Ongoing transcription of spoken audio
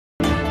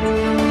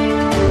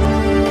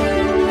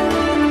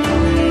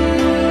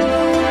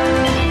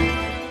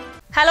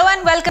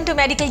welcome to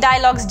Medical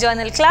Dialogues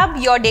Journal Club,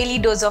 your daily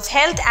dose of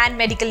health and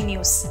medical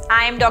news.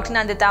 I am Dr.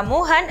 Nandita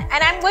Mohan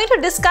and I am going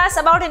to discuss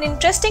about an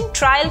interesting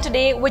trial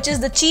today, which is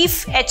the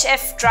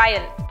CHIEF-HF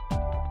trial.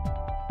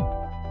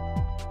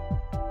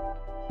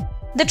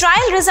 The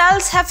trial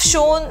results have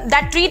shown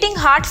that treating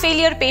heart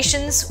failure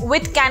patients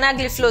with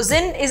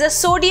Canagliflozin is a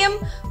sodium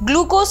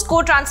glucose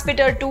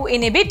cotransporter 2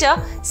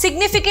 inhibitor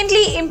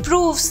significantly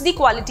improves the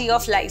quality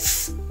of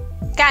life.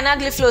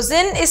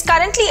 Canagliflozin is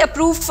currently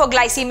approved for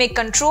glycemic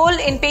control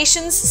in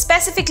patients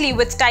specifically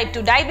with type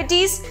 2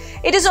 diabetes.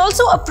 It is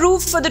also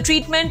approved for the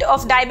treatment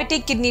of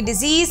diabetic kidney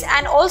disease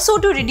and also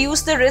to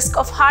reduce the risk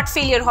of heart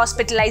failure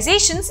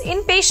hospitalizations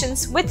in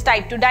patients with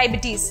type 2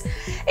 diabetes.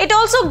 It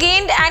also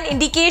gained an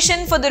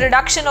indication for the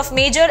reduction of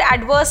major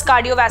adverse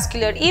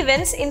cardiovascular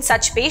events in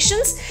such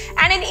patients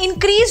and an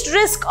increased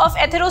risk of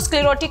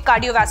atherosclerotic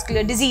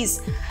cardiovascular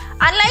disease.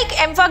 Unlike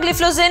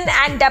empagliflozin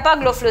and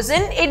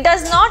dapagliflozin, it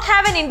does not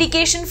have an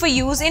indication for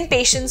use in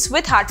patients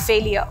with heart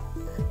failure.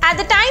 At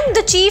the time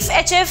the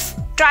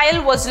CHIEF-HF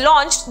trial was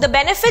launched, the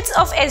benefits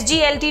of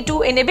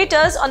SGLT2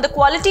 inhibitors on the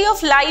quality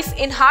of life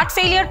in heart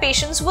failure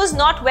patients was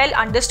not well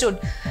understood,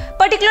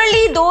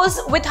 particularly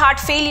those with heart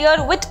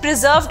failure with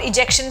preserved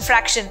ejection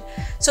fraction.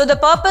 So the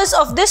purpose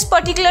of this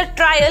particular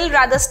trial,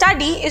 rather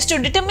study, is to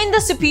determine the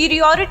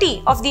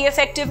superiority of the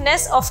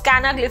effectiveness of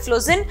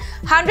Canagliflozin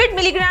 100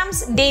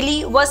 mg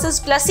daily versus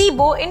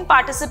placebo in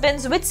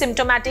participants with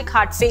symptomatic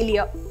heart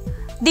failure.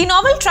 The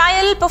novel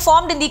trial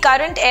performed in the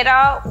current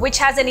era, which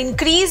has an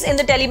increase in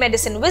the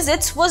telemedicine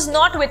visits, was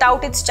not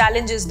without its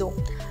challenges though.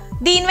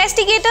 The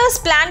investigators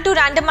planned to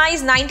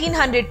randomize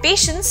 1900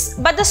 patients,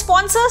 but the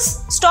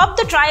sponsors stopped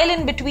the trial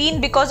in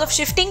between because of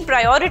shifting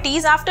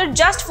priorities after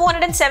just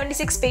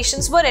 476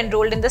 patients were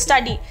enrolled in the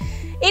study.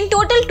 In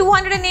total,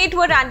 208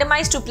 were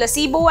randomized to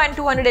placebo and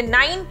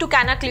 209 to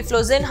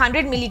Canagliflozin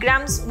 100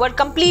 mg were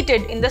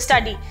completed in the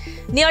study.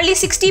 Nearly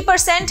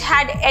 60%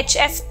 had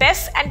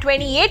HF-PEF and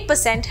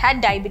 28% had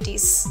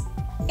diabetes.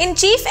 In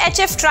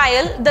CHIEF-HF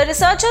trial, the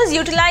researchers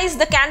utilized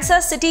the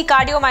Kansas City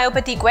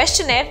Cardiomyopathy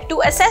Questionnaire to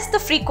assess the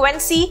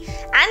frequency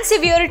and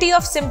severity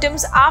of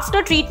symptoms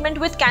after treatment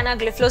with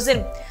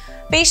Canagliflozin.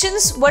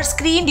 Patients were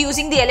screened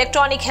using the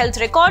electronic health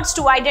records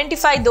to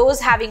identify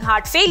those having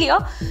heart failure.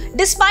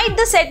 Despite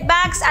the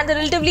setbacks and the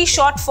relatively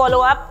short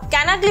follow-up,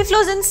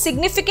 Canagliflozin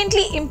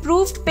significantly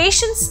improved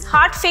patients'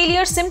 heart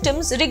failure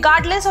symptoms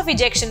regardless of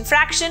ejection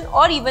fraction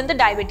or even the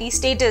diabetes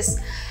status.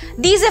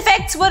 These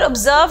effects were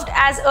observed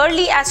as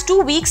early as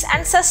 2 weeks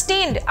and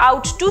sustained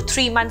out to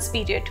 3 months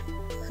period.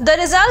 The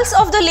results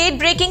of the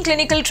late-breaking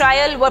clinical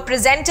trial were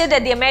presented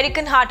at the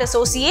American Heart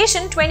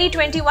Association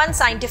 2021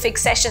 scientific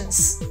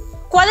sessions.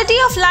 Quality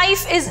of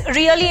life is a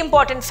really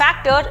important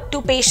factor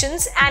to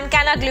patients and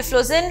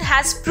Canagliflozin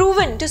has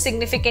proven to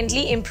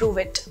significantly improve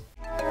it.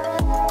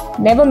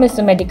 Never miss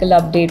a medical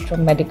update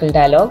from Medical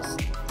Dialogues.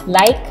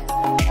 Like,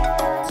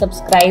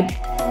 subscribe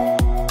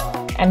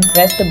and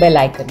press the bell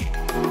icon.